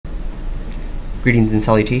Greetings and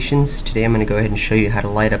salutations. Today I'm going to go ahead and show you how to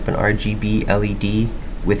light up an RGB LED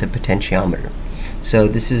with a potentiometer. So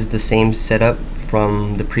this is the same setup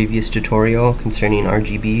from the previous tutorial concerning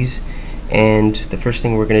RGBs, and the first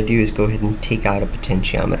thing we're going to do is go ahead and take out a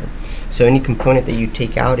potentiometer. So any component that you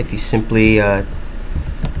take out, if you simply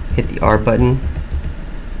hit the R button,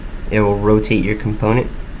 it will rotate your component.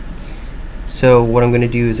 So what I'm going to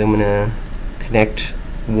do is I'm going to connect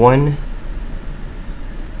one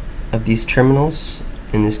of these terminals.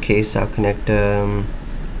 In this case I'll connect this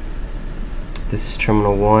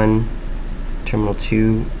terminal 1, terminal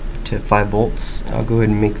 2 to 5 volts. I'll go ahead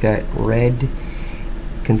and make that red,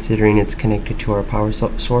 considering it's connected to our power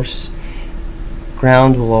source.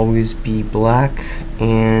 Ground will always be black,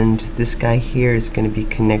 and this guy here is going to be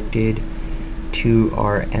connected to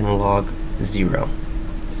our analog 0.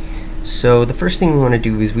 So the first thing we want to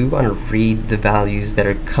do is we want to read the values that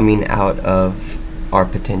are coming out of our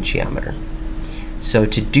potentiometer. So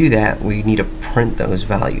to do that, we need to print those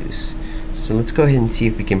values. So let's go ahead and see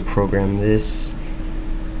if we can program this.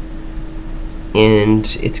 And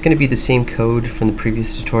it's going to be the same code from the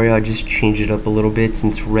previous tutorial. I just changed it up a little bit.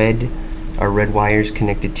 Since our red wire is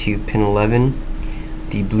connected to pin 11,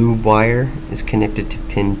 the blue wire is connected to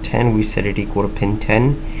pin 10. We set it equal to pin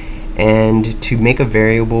 10. And to make a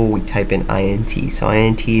variable, we type in int. So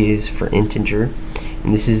int is for integer.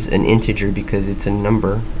 And this is an integer because it's a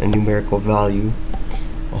number, a numerical value,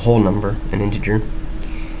 a whole number, an integer.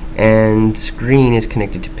 And green is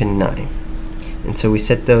connected to pin 9. And so we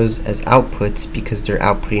set those as outputs because they're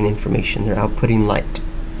outputting information, they're outputting light.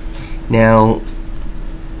 Now,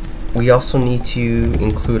 we also need to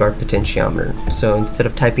include our potentiometer. So instead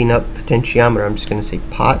of typing up potentiometer, I'm just going to say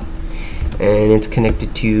pot, and it's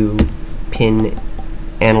connected to pin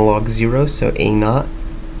analog 0, so A0.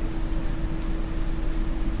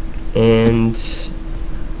 And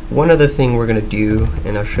one other thing we're going to do,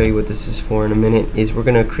 and I'll show you what this is for in a minute, is we're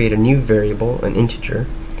going to create a new variable, an integer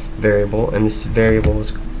variable, and this variable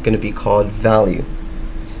is going to be called value.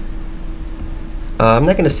 I'm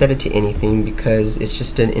not going to set it to anything because it's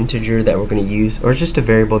just an integer that we're going to use, or it's just a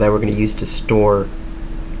variable that we're going to use to store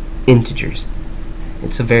integers.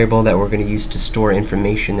 It's a variable that we're going to use to store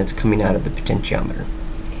information that's coming out of the potentiometer.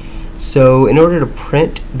 So in order to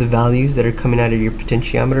print the values that are coming out of your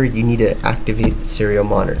potentiometer, you need to activate the serial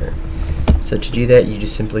monitor. So to do that, you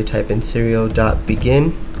just simply type in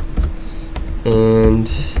serial.begin, and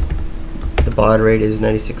the baud rate is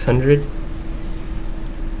 9600.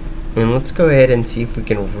 And let's go ahead and see if we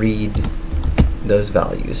can read those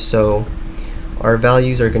values. So our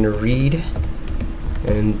values are going to read,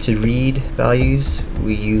 and to read values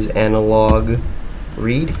we use analog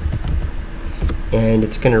read, and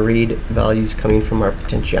it's going to read values coming from our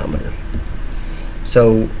potentiometer.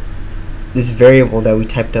 So this variable that we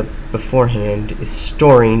typed up beforehand is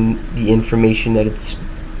storing the information that it's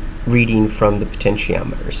reading from the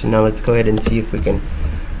potentiometer. So now let's go ahead and see if we can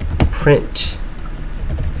print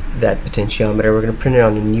that potentiometer. We're going to print it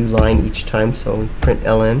on a new line each time, so print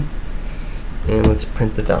ln, and let's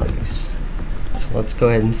print the values. So let's go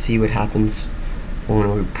ahead and see what happens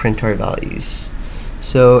when we print our values.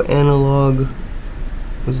 So analog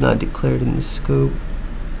was not declared in the scope.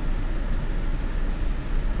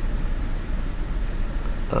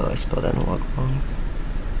 Oh, I spelled analog wrong.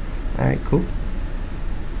 Alright, cool.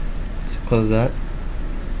 Let's close that.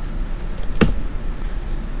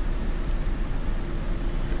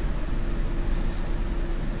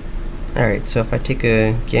 Alright, so if I take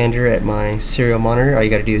a gander at my serial monitor, all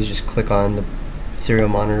you gotta do is just click on the serial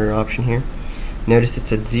monitor option here. Notice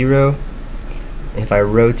it's at 0. If I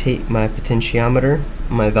rotate my potentiometer,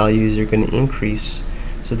 my values are going to increase.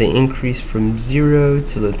 So they increase from 0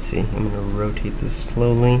 to, let's see, I'm going to rotate this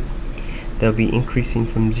slowly. They'll be increasing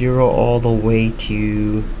from 0 all the way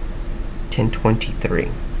to 1023.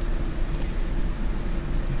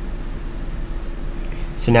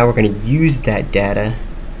 So now we're going to use that data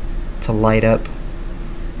to light up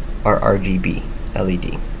our RGB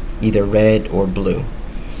LED, either red or blue.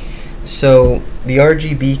 So the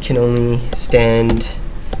RGB can only stand,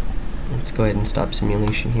 let's go ahead and stop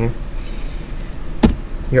simulation here.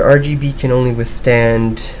 Your RGB can only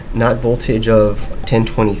withstand not voltage of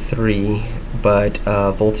 1023, but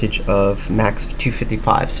voltage of max of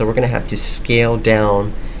 255. So we're going to have to scale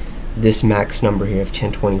down this max number here of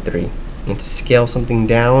 1023. And to scale something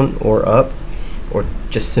down or up, or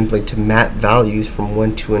just simply to map values from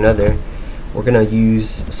one to another, we're going to use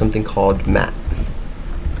something called map.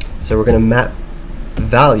 So we're going to map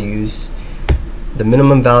values. The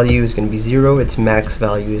minimum value is going to be 0, its max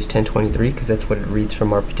value is 1023 because that's what it reads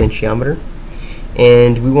from our potentiometer.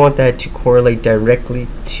 And we want that to correlate directly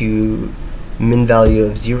to min value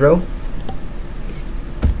of 0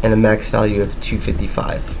 and a max value of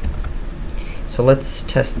 255. So let's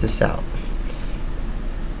test this out.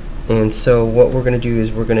 And so what we're going to do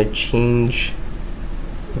is we're going to change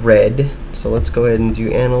red. So let's go ahead and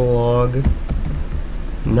do analog,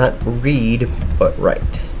 not read, but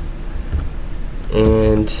write.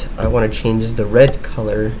 And I want to change the red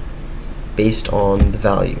color based on the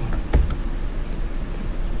value.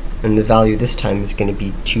 And the value this time is going to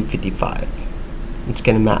be 255. It's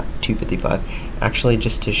going to map 255. Actually,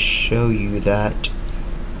 just to show you that,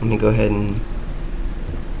 I'm going to go ahead and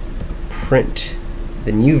print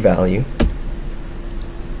the new value.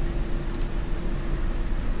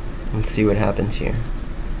 Let's see what happens here.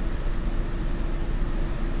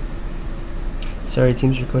 Sorry, it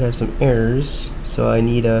seems your code has some errors, so I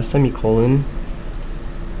need a semicolon.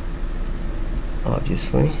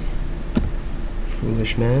 Obviously.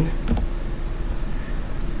 Foolish man.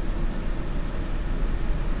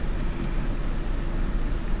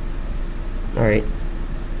 Alright.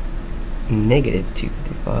 Negative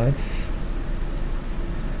 255.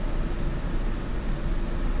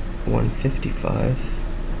 155.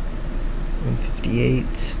 158.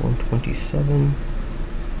 127.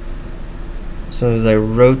 So as I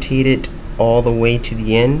rotate it all the way to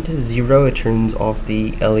the end, 0, it turns off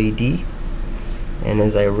the LED. And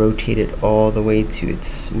as I rotate it all the way to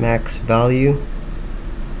its max value,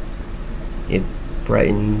 it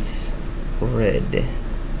brightens red.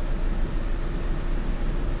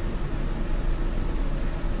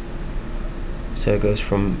 So it goes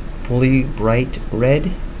from fully bright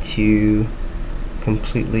red to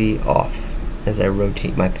completely off as I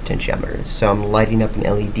rotate my potentiometer. So I'm lighting up an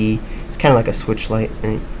LED. It's kind of like a switch light,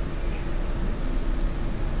 right?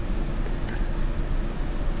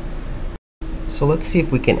 So let's see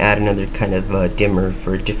if we can add another kind of dimmer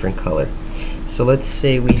for a different color. So let's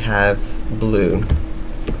say we have blue.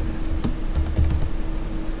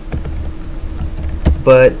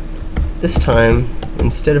 But this time,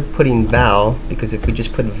 instead of putting val, because if we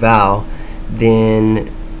just put val,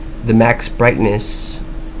 then the max brightness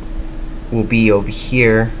will be over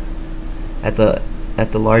here at the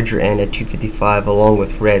larger end at 255 along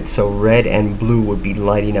with red. So red and blue would be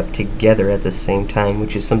lighting up together at the same time,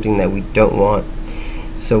 which is something that we don't want.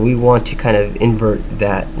 So we want to kind of invert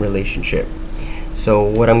that relationship. So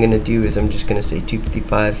what I'm going to do is I'm just going to say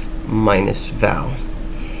 255 minus val.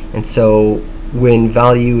 And so when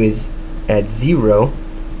value is at 0,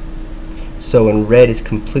 so when red is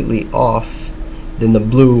completely off, then the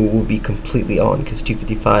blue will be completely on, because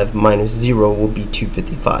 255 minus 0 will be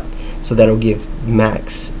 255. So that'll give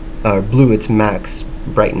blue its max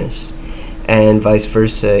brightness. And vice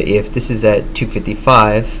versa, if this is at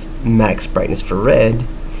 255, max brightness for red,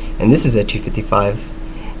 and this is at 255,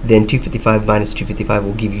 then 255 minus 255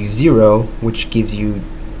 will give you 0, which gives you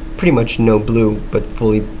pretty much no blue, but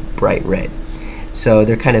fully bright red. So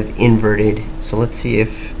they're kind of inverted. So let's see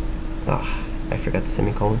if, I forgot the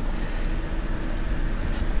semicolon.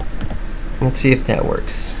 Let's see if that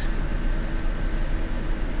works.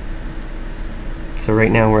 So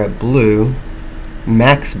right now we're at blue,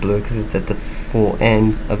 max blue, because it's at the full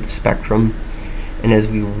end of the spectrum. And as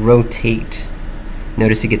we rotate,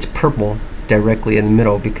 notice it gets purple directly in the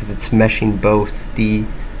middle because it's meshing both the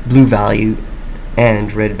blue value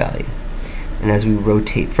and red value. And as we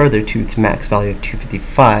rotate further to its max value of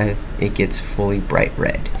 255, it gets fully bright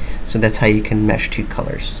red. So that's how you can mesh two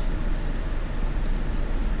colors.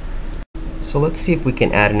 So let's see if we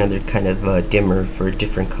can add another kind of dimmer for a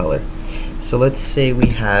different color. So let's say we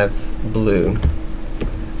have blue.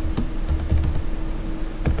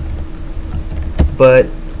 But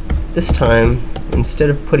this time, instead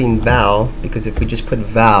of putting val, because if we just put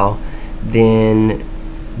val, then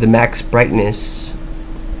the max brightness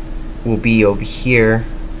will be over here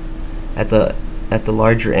at the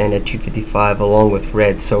larger end at 255 along with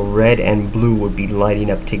red. So red and blue would be lighting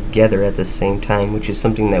up together at the same time, which is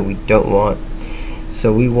something that we don't want.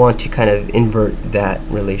 So we want to kind of invert that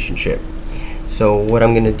relationship. So what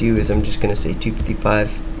I'm going to do is I'm just going to say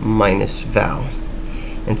 255 minus val.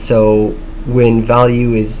 And so when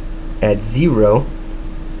value is at 0,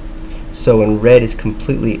 so when red is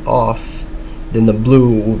completely off, then the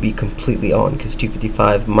blue will be completely on, because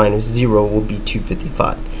 255 minus 0 will be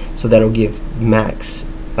 255. So that'll give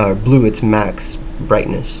blue its max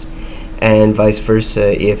brightness. And vice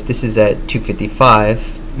versa, if this is at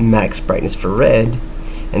 255, max brightness for red,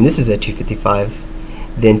 and this is at 255,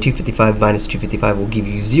 then 255 minus 255 will give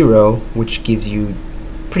you 0, which gives you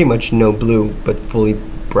pretty much no blue, but fully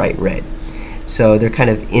bright red. So they're kind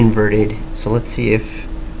of inverted. So let's see if,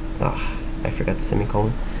 I forgot the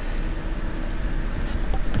semicolon.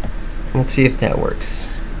 Let's see if that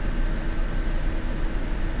works.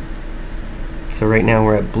 So right now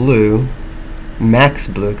we're at blue, max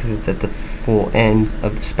blue, because it's at the full end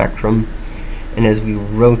of the spectrum. And as we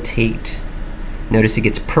rotate, notice it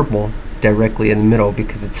gets purple directly in the middle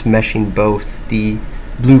because it's meshing both the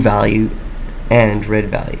blue value and red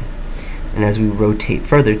value. And as we rotate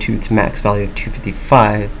further to its max value of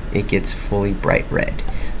 255, it gets fully bright red.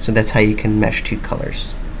 So that's how you can mesh two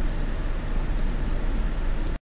colors.